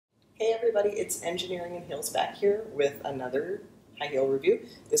Hey everybody, it's Engineering and Heels back here with another high heel review.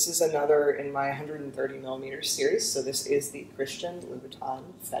 This is another in my 130mm series, so this is the Christian Louboutin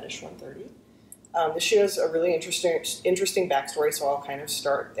Fetish 130. This shoe has a really interesting backstory, so I'll kind of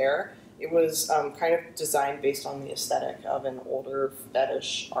start there. It was kind of designed based on the aesthetic of an older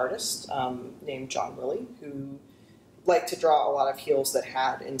fetish artist named John Willie, who liked to draw a lot of heels that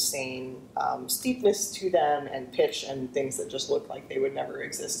had insane steepness to them and pitch and things that just looked like they would never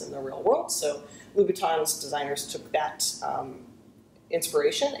exist in the real world. So Louboutin's designers took that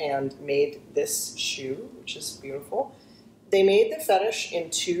inspiration and made this shoe, which is beautiful. They made the Fetish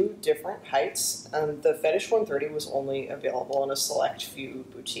in two different heights. The Fetish 130 was only available in a select few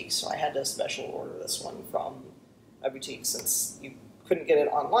boutiques, so I had to special order this one from a boutique since you couldn't get it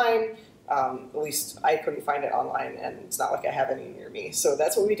online. At least I couldn't find it online, and it's not like I have any near me. So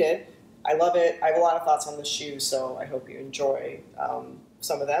that's what we did. I love it. I have a lot of thoughts on this shoe, so I hope you enjoy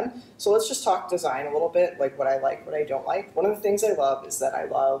some of them. So let's just talk design a little bit, like what I like, what I don't like. One of the things I love is that I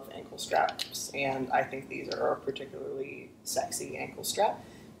love ankle straps, and I think these are a particularly sexy ankle strap.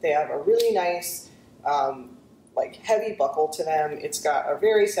 They have a really nice, like heavy buckle to them. It's got a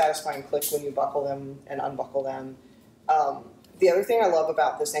very satisfying click when you buckle them and unbuckle them. The other thing I love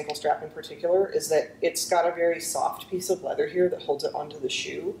about this ankle strap in particular is that it's got a very soft piece of leather here that holds it onto the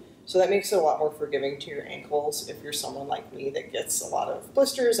shoe. So that makes it a lot more forgiving to your ankles if you're someone like me that gets a lot of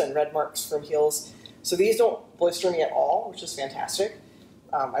blisters and red marks from heels. So these don't blister me at all, which is fantastic.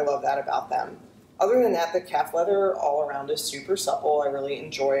 I love that about them. Other than that, the calf leather all around is super supple. I really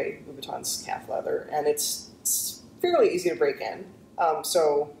enjoy Louboutin's calf leather, and it's fairly easy to break in.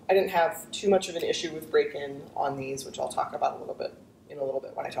 So I didn't have too much of an issue with break-in on these, which I'll talk about in a little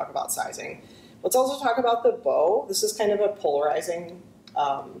bit when I talk about sizing. Let's also talk about the bow. This is kind of a polarizing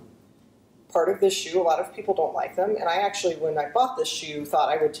part of this shoe. A lot of people don't like them, and I actually, when I bought this shoe, thought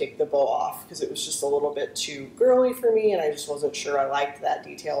I would take the bow off because it was just a little bit too girly for me, and I just wasn't sure I liked that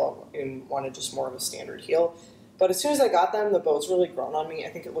detail and wanted just more of a standard heel. But as soon as I got them, the bow's really grown on me. I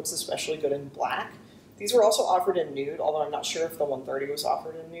think it looks especially good in black. These were also offered in nude, although I'm not sure if the 130 was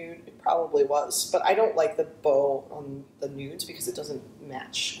offered in nude. It probably was, but I don't like the bow on the nudes because it doesn't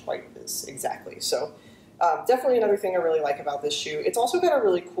match quite as exactly. So definitely another thing I really like about this shoe. It's also got a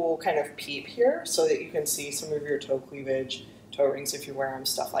really cool kind of peep here so that you can see some of your toe cleavage, toe rings if you wear them,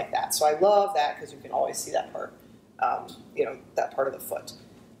 stuff like that. So I love that because you can always see that part, you know, that part of the foot.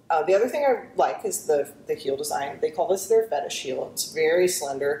 The other thing I like is the heel design. They call this their fetish heel. It's very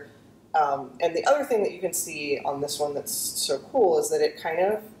slender. And the other thing that you can see on this one that's so cool is that it kind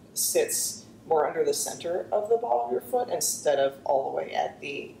of sits more under the center of the ball of your foot instead of all the way at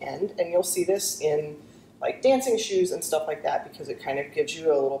the end. And you'll see this in like dancing shoes and stuff like that because it kind of gives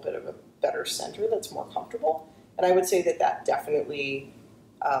you a little bit of a better center that's more comfortable. And I would say that that definitely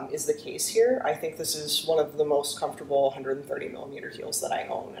is the case here. I think this is one of the most comfortable 130mm heels that I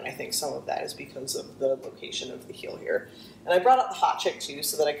own, and I think some of that is because of the location of the heel here. And I brought out the hot chick too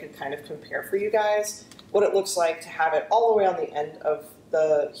so that I could kind of compare for you guys what it looks like to have it all the way on the end of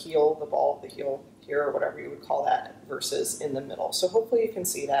the heel, the ball of the heel here, or whatever you would call that, versus in the middle. So hopefully you can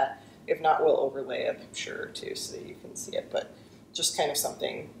see that. If not, we'll overlay a picture too so that you can see it, but just kind of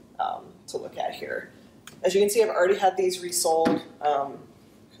something to look at here. As you can see, I've already had these resoled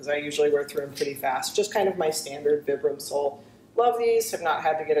because I usually wear through them pretty fast. Just kind of my standard Vibram sole. Love these, have not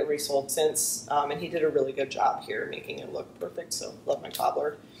had to get it resoled since, and he did a really good job here making it look perfect, so love my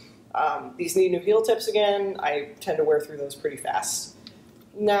cobbler. These need new heel tips again. I tend to wear through those pretty fast.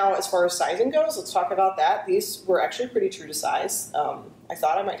 Now, as far as sizing goes, let's talk about that. These were actually pretty true to size. I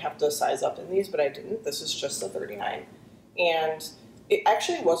thought I might have to size up in these, but I didn't. This is just a 39. And it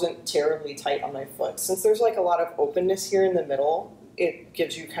actually wasn't terribly tight on my foot. Since there's like a lot of openness here in the middle, it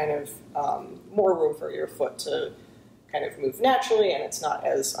gives you kind of more room for your foot to kind of move naturally, and it's not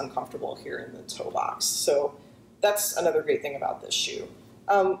as uncomfortable here in the toe box. So that's another great thing about this shoe.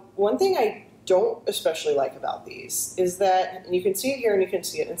 One thing I don't especially like about these is that, and you can see it here and you can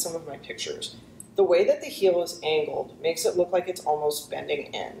see it in some of my pictures, the way that the heel is angled makes it look like it's almost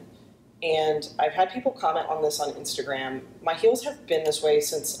bending in. And I've had people comment on this on Instagram. My heels have been this way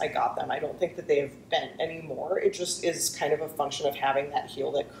since I got them. I don't think that they have bent anymore. It just is kind of a function of having that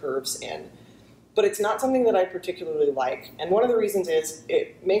heel that curves in. But it's not something that I particularly like. And one of the reasons is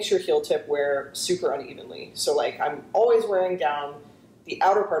it makes your heel tip wear super unevenly. So like I'm always wearing down the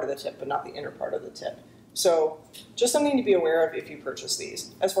outer part of the tip, but not the inner part of the tip. So just something to be aware of if you purchase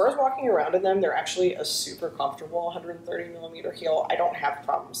these. As far as walking around in them, they're actually a super comfortable 130mm heel. I don't have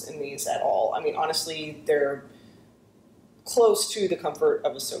problems in these at all. I mean, honestly, they're close to the comfort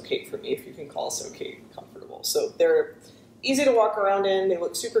of a Socate for me, if you can call a Socate comfortable. So they're easy to walk around in. They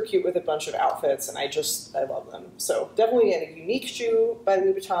look super cute with a bunch of outfits, and I love them. So definitely a unique shoe by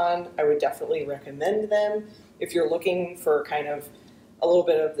Louboutin. I would definitely recommend them if you're looking for kind of a little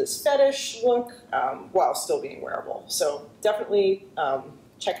bit of this fetish look while still being wearable. So definitely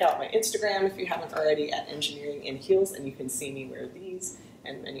check out my Instagram if you haven't already at Engineering in Heels, and you can see me wear these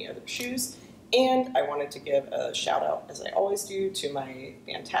and many other shoes. And I wanted to give a shout out, as I always do, to my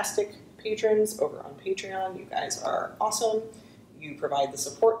fantastic patrons over on Patreon. You guys are awesome. You provide the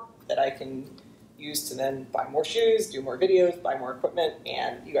support that I can use to then buy more shoes, do more videos, buy more equipment,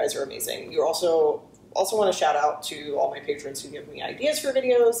 and you guys are amazing. You also want to shout out to all my patrons who give me ideas for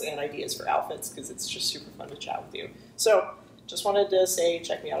videos and ideas for outfits, because it's just super fun to chat with you. So just wanted to say,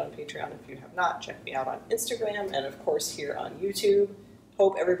 check me out on Patreon if you have not. Check me out on Instagram, and of course here on YouTube.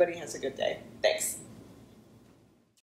 Hope everybody has a good day. Thanks.